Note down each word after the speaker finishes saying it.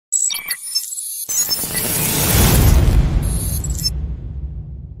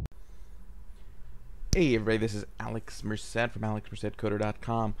Hey everybody, this is Alex Merced from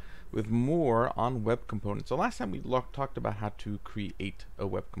alexmercedcoder.com with more on web components. So last time we talked about how to create a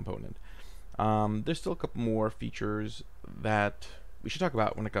web component. There's still a couple more features that we should talk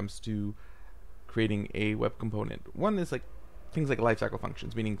about when it comes to creating a web component. One is like things like lifecycle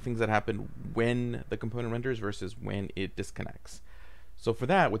functions, meaning things that happen when the component renders versus when it disconnects. So for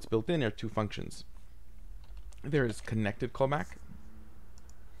that, what's built in are two functions. There's connectedCallback.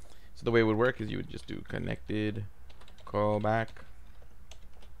 So the way it would work is you would just do connectedCallback,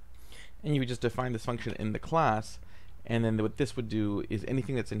 and you would just define this function in the class, and then what this would do is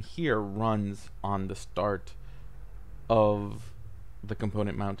anything that's in here runs on the start of the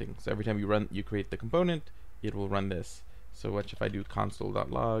component mounting. So every time you create the component, it will run this. So watch if I do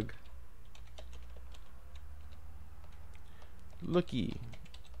console.log, looky,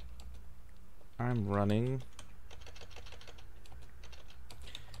 I am running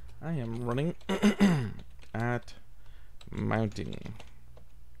at mounting.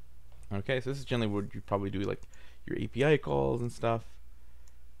 Okay, so this is generally what you probably do, like your API calls and stuff.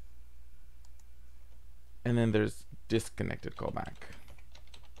 And then there's disconnected callback.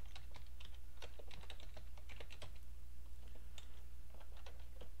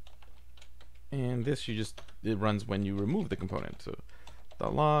 And this it runs when you remove the component. So the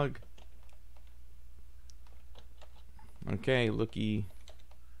log. Okay, looky.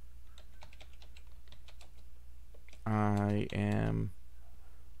 I am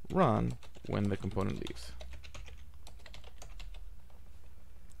run when the component leaves.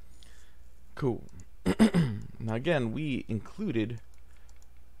 Cool. Now again, we go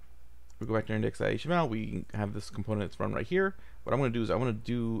back to index.html, we have this component that's run right here. What I'm going to do is I want to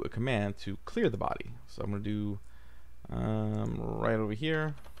do a command to clear the body. So I'm going to do right over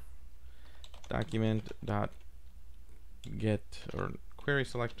here, document.get or query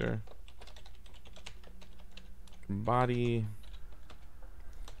selector body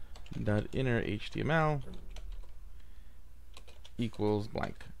dot inner HTML equals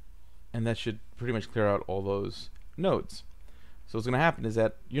blank, and that should pretty much clear out all those nodes. So what's going to happen is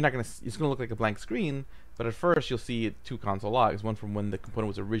that it's going to look like a blank screen, but at first you'll see two console logs, one from when the component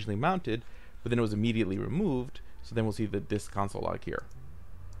was originally mounted, but then it was immediately removed. So then we'll see this console log here.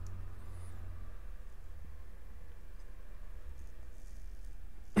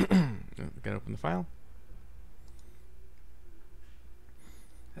 Gotta open the file.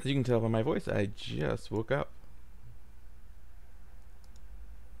 As you can tell by my voice, I just woke up.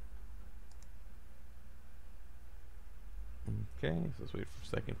 Okay, so let's wait for a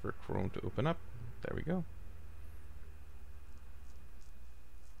second for Chrome to open up. There we go.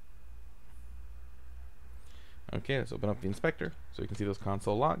 Okay, let's open up the inspector so you can see those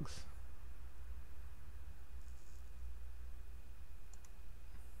console logs.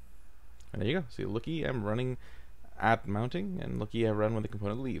 And there you go. See, looky, I'm running at mounting, and looky, I run when the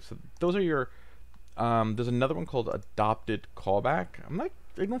component leaves. So those are your there's another one called adopted callback.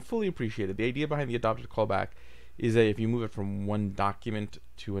 I don't fully appreciate it. The idea behind the adopted callback is that if you move it from one document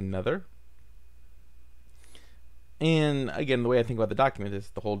to another, and again, the way I think about the document is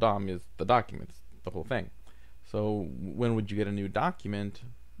the whole DOM is the document, the whole thing. So when would you get a new document?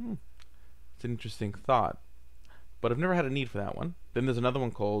 It's an interesting thought, but I've never had a need for that one. Then there's another one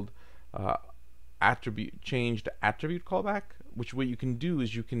called changed attribute callback, which what you can do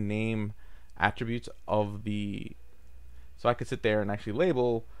is you can name attributes of the, so I could sit there and actually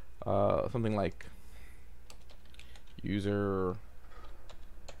label something like user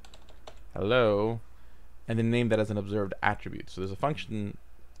hello, and then name that as an observed attribute. So there's a function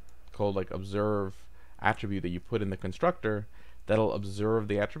called like observe attribute that you put in the constructor that'll observe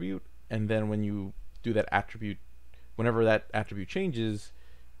the attribute, and then when you do that attribute, whenever that attribute changes,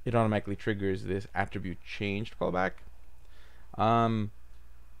 it automatically triggers this attribute changed callback. I've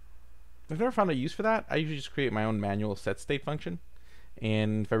never found a use for that. I usually just create my own manual set state function,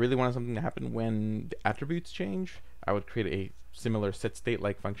 and if I really wanted something to happen when the attributes change, I would create a similar set state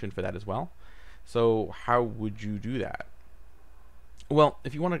like function for that as well. So how would you do that? Well,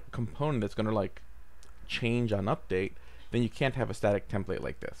 if you want a component that's going to like change on update, then you can't have a static template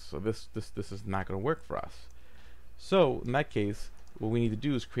like this. So this is not going to work for us. So in that case, what we need to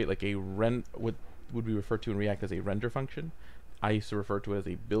do is create like a what would we refer to in React as a render function. I used to refer to it as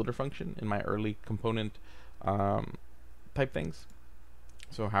a builder function in my early component type things.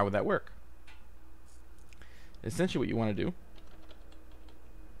 So how would that work? Essentially what you want to do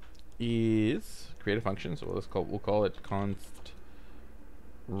is create a function. So we'll call it const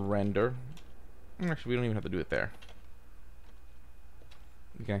render. Actually, we don't even have to do it there.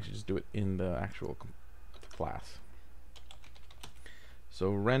 We can actually just do it in the actual class. So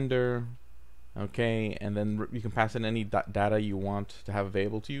render Okay, and then you can pass in any data you want to have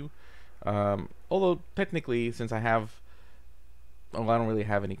available to you. Although technically, since I don't really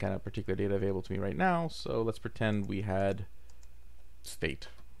have any kind of particular data available to me right now, so let's pretend we had state.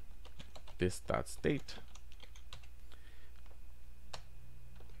 This dot state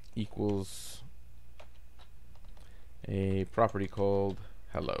equals a property called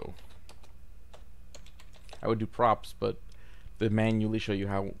hello. I would do props, but to manually show you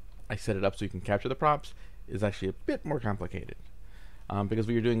how I set it up so you can capture the props is actually a bit more complicated. Because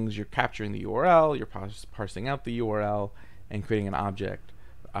what you're doing is you're capturing the URL, you're parsing out the URL, and creating an object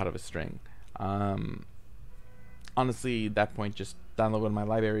out of a string. Honestly, at that point, just download one of my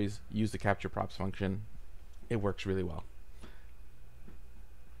libraries, use the capture props function. It works really well.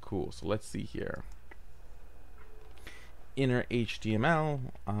 Cool, so let's see here. Inner HTML,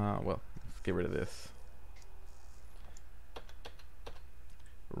 well, let's get rid of this.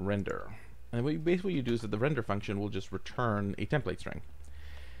 Render. And basically what you do is that the render function will just return a template string.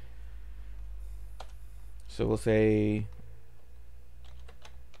 So we'll say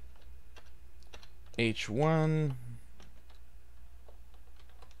h1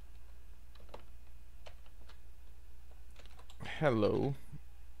 hello.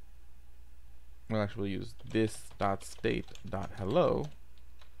 We'll actually use this dot state dot hello.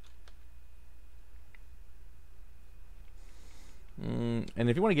 And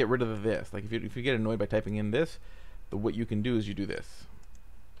if you want to get rid of this, like if you get annoyed by typing in this, what you can do is you do this.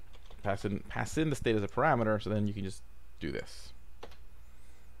 Pass in the state as a parameter, so then you can just do this.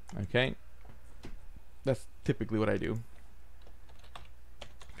 Okay, that's typically what I do,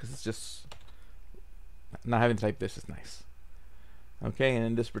 because it's just not having to type this is nice. Okay, and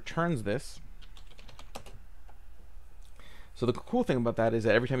then this returns this. So the cool thing about that is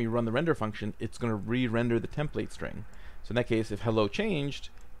that every time you run the render function, it's going to re-render the template string. So in that case, if hello changed,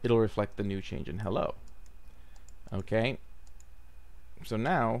 it'll reflect the new change in hello. Okay. So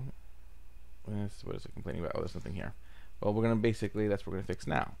now, what is it complaining about? Oh, there's something here. Well, we're going to basically, that's what we're going to fix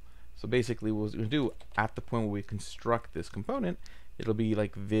now. So basically what we're going to do at the point where we construct this component, it'll be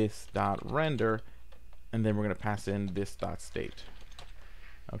like this dot render, and then we're going to pass in this dot state.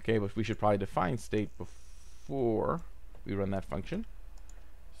 Okay, but we should probably define state before we run that function.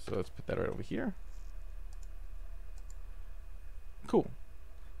 So let's put that right over here. Cool.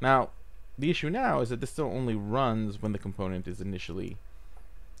 Now, the issue now is that this still only runs when the component is initially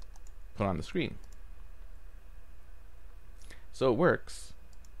put on the screen. So it works,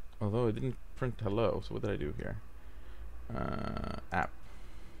 although it didn't print hello. So what did I do here? App.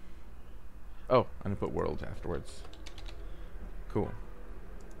 Oh, I'm gonna put world afterwards. Cool.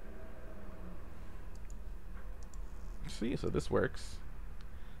 See, so this works.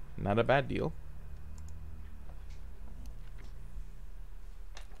 Not a bad deal.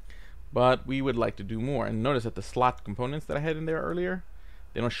 But we would like to do more. And notice that the slot components that I had in there earlier,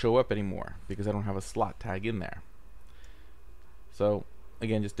 they don't show up anymore because I don't have a slot tag in there. So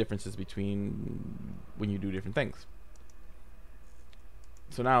again, just differences between when you do different things.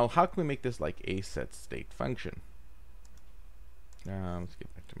 So now, how can we make this like a set state function? Let's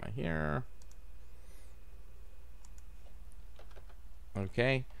get back to my here.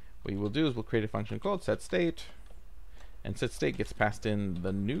 Okay, what we'll do is we'll create a function called set state, and set state gets passed in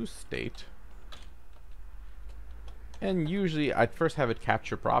the new state. And usually I'd first have it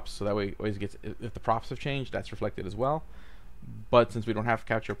capture props, so that way it always gets, if the props have changed, that's reflected as well. But since we don't have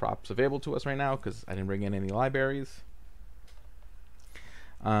capture props available to us right now, because I didn't bring in any libraries,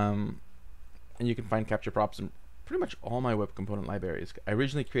 and you can find capture props in pretty much all my web component libraries. I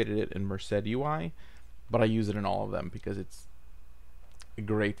originally created it in Merced UI, but I use it in all of them because it's a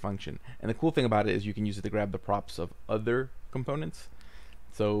great function. And the cool thing about it is you can use it to grab the props of other components,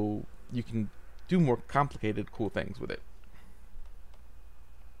 so you can do more complicated cool things with it.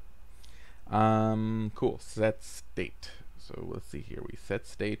 Cool. Set state. So let's see here. We set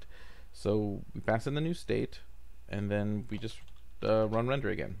state. So we pass in the new state, and then we just run render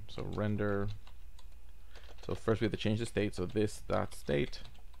again. So render. So first we have to change the state. So this dot state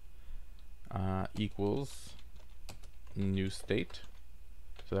equals new state.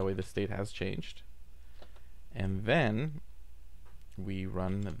 So that way the state has changed. And then we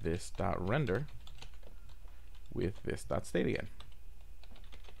run this dot render with this dot state again.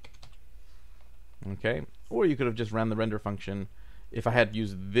 Okay, or you could have just ran the render function. If I had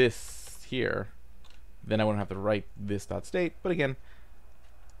used this here, then I wouldn't have to write this dot state. But again,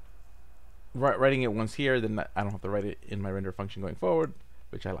 writing it once here, then I don't have to write it in my render function going forward,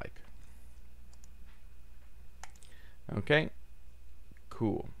 which I like. Okay,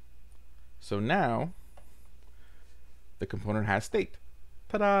 cool. So now the component has state.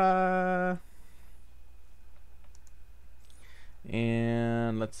 Ta-da!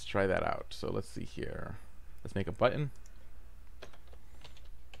 And let's try that out. So let's see here. Let's make a button.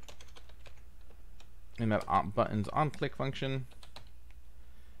 And that button's onClick function.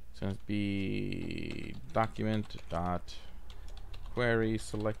 It's going to be document dot query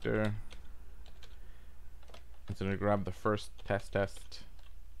selector. It's going to grab the first test.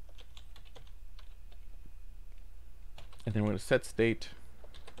 And then we're going to set state.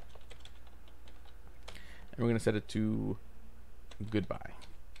 And we're going to set it to goodbye.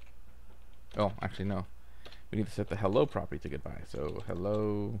 Oh, actually no. We need to set the hello property to goodbye. So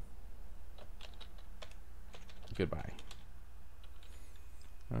hello goodbye.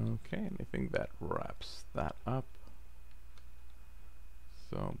 Okay, and I think that wraps that up.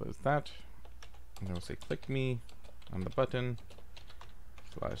 So there's that. And then we'll say click me on the button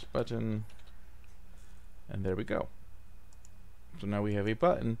 / button. And there we go. So now we have a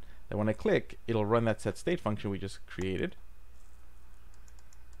button that when I click, it'll run that set state function we just created.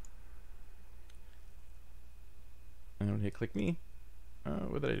 And then when I hit click me,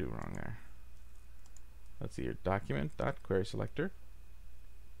 what did I do wrong there? Let's see here, document dot query selector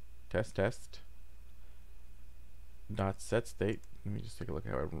test dot set state. Let me just take a look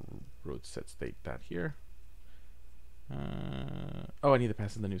at how I wrote set state dot here. Oh, I need to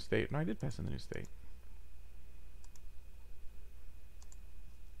pass in the new state. No, I did pass in the new state.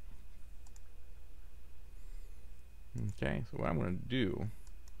 Okay, so what I'm going to do,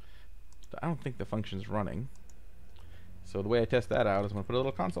 I don't think the function's running. So the way I test that out is I'm going to put a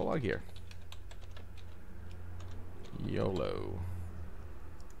little console log here. YOLO.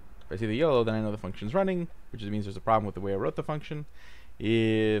 If I see the YOLO, then I know the function's running, which means there's a problem with the way I wrote the function.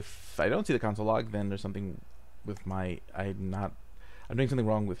 If I don't see the console log, then there's something with my, I'm doing something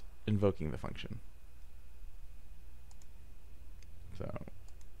wrong with invoking the function. So,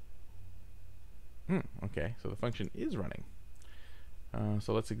 okay, so the function is running.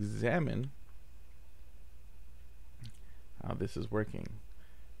 So let's examine how this is working.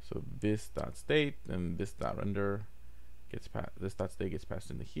 So this dot state and this dot render gets this dot state gets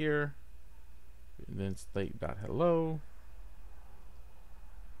passed into here. And then state dot hello.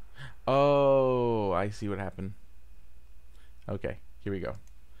 Oh, I see what happened. Okay, here we go.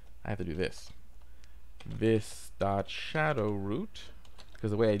 I have to do this. This dot shadow root, because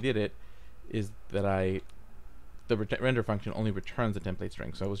the way I did it is that the render function only returns a template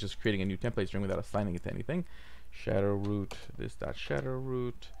string. So I was just creating a new template string without assigning it to anything. Shadow root, this dot shadow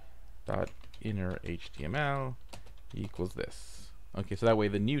root dot inner HTML equals this. Okay, so that way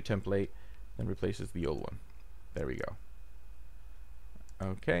the new template then replaces the old one. There we go.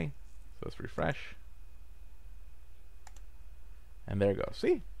 Okay, so let's refresh. And there it goes.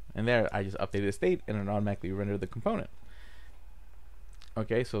 See? And there I just updated the state and it automatically rendered the component.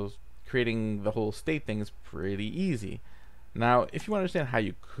 Okay, so creating the whole state thing is pretty easy. Now, if you want to understand how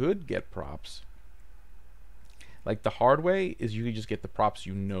you could get props, like the hard way is you could just get the props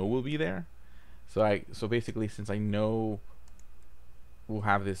you know will be there. So basically, since I know we'll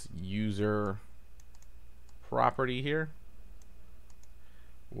have this user property here,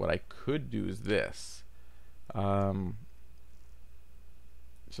 what I could do is this. So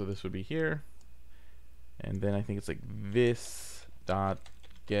this would be here, and then I think it's like this dot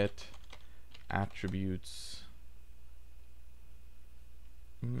get attributes.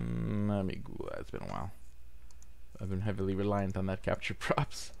 Let me Google that. It's been a while. I've been heavily reliant on that capture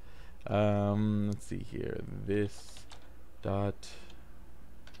props. Let's see here. This dot,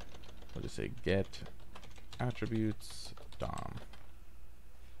 what does it say? Get attributes DOM.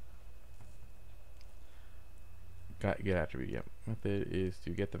 Get attribute. Yep. Method is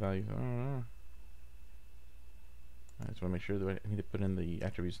to get the value. I just want to make sure that I need to put in the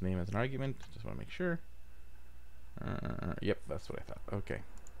attribute's name as an argument. Just want to make sure. Yep, that's what I thought. Okay.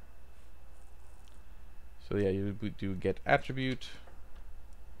 So yeah, you would do get attribute,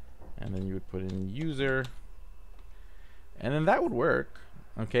 and then you would put in user, and then that would work.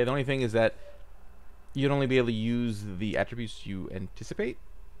 Okay. The only thing is that you'd only be able to use the attributes you anticipate,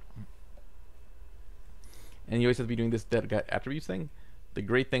 and you always have to be doing this get attributes thing. The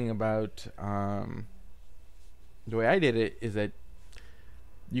great thing about the way I did it is that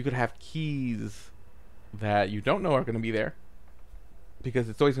you could have keys that you don't know are going to be there because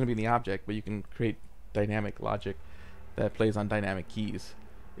it's always going to be in the object, but you can create dynamic logic that plays on dynamic keys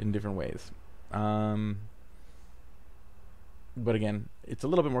in different ways. But again, it's a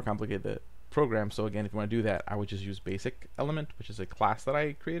little bit more complicated to program. So again, if you want to do that, I would just use basic element, which is a class that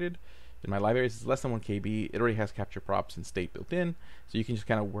I created in my libraries. It's less than 1 KB. It already has capture props and state built in, so you can just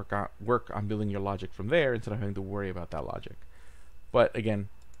kind of work on building your logic from there instead of having to worry about that logic. But again,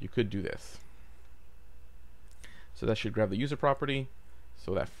 you could do this. So that should grab the user property.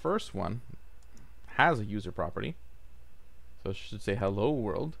 So that first one has a user property. So it should say hello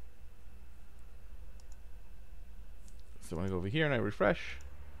world. So when I go over here and I refresh,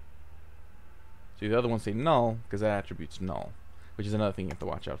 see the other ones say null because that attribute's null, which is another thing you have to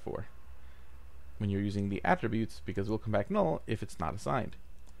watch out for when you're using the attributes, because it will come back null if it's not assigned.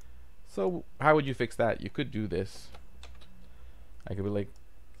 So how would you fix that? You could do this. I could be like,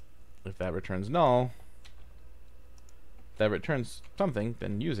 if that returns null, if that returns something,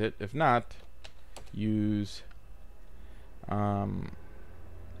 then use it. If not, use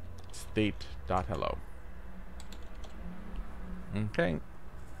state.hello. Okay.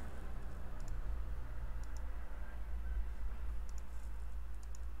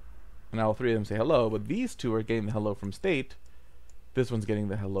 Now all three of them say hello, but these two are getting the hello from state. This one's getting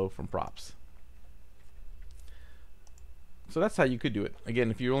the hello from props. So that's how you could do it.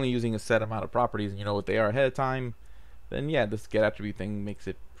 Again, if you're only using a set amount of properties and you know what they are ahead of time, then yeah, this get attribute thing makes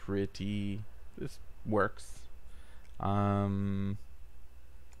it pretty, this works. Cool.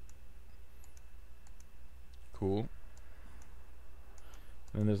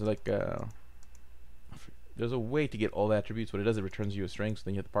 And there's like there's a way to get all the attributes. What it does, it returns you a string, so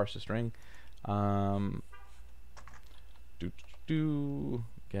then you have to parse the string.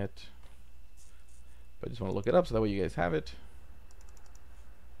 Get, but I just want to look it up so that way you guys have it.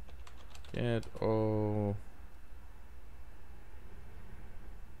 Get element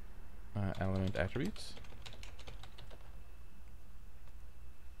attributes.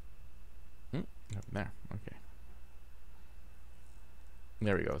 There, okay.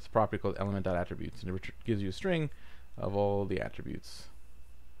 There we go. It's a property called element.attributes, and it gives you a string of all the attributes.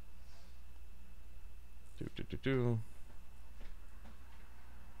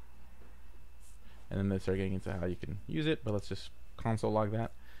 And then they start getting into how you can use it, but let's just console log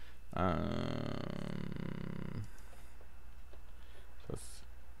that. So it's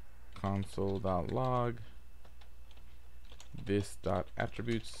console.log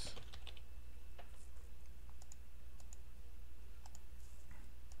this.attributes.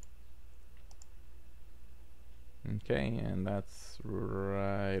 Okay, and that's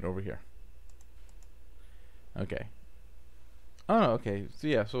right over here. Okay. Oh, okay. So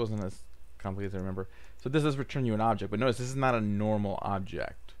yeah, so it wasn't as complicated as I remember. So this does return you an object, but notice this is not a normal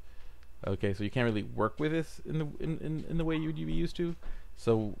object. Okay, so you can't really work with this in the way you'd be used to.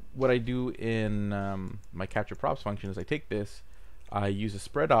 So what I do in my capture props function is I take this, I use a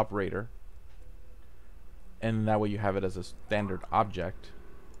spread operator, and that way you have it as a standard object.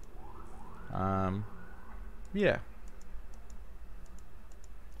 Yeah.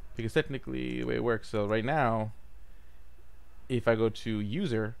 Because technically the way it works, so right now, if I go to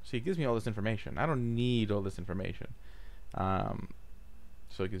user, see, it gives me all this information. I don't need all this information. So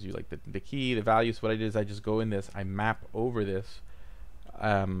it gives you like the key, the values. What I did is I just go in this, I map over this,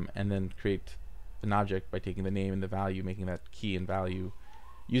 and then create an object by taking the name and the value, making that key and value,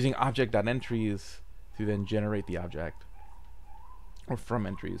 using object.entries to then generate the object, or from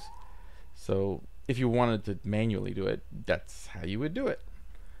entries. So if you wanted to manually do it, that's how you would do it.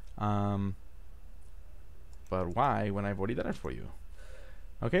 But why when I've already done it for you?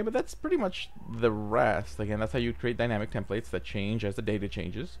 Okay, but that's pretty much the rest. Again, that's how you create dynamic templates that change as the data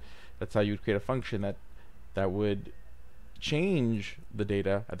changes. That's how you create a function that would change the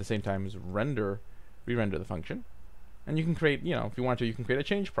data at the same time as re-render the function. And you can create, you know, if you want to, you can create a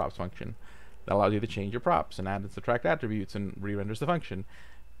change props function that allows you to change your props and add and subtract attributes and re-renders the function.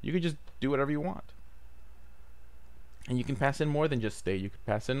 You could just do whatever you want. And you can pass in more than just state. You could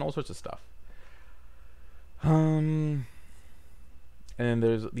pass in all sorts of stuff. And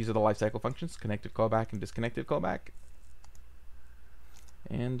these are the lifecycle functions: connected callback and disconnected callback.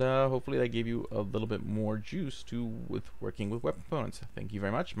 And hopefully that gave you a little bit more juice with working with web components. Thank you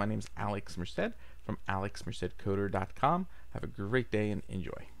very much. My name is Alex Merced from alexmercedcoder.com. Have a great day and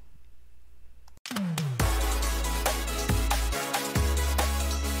enjoy.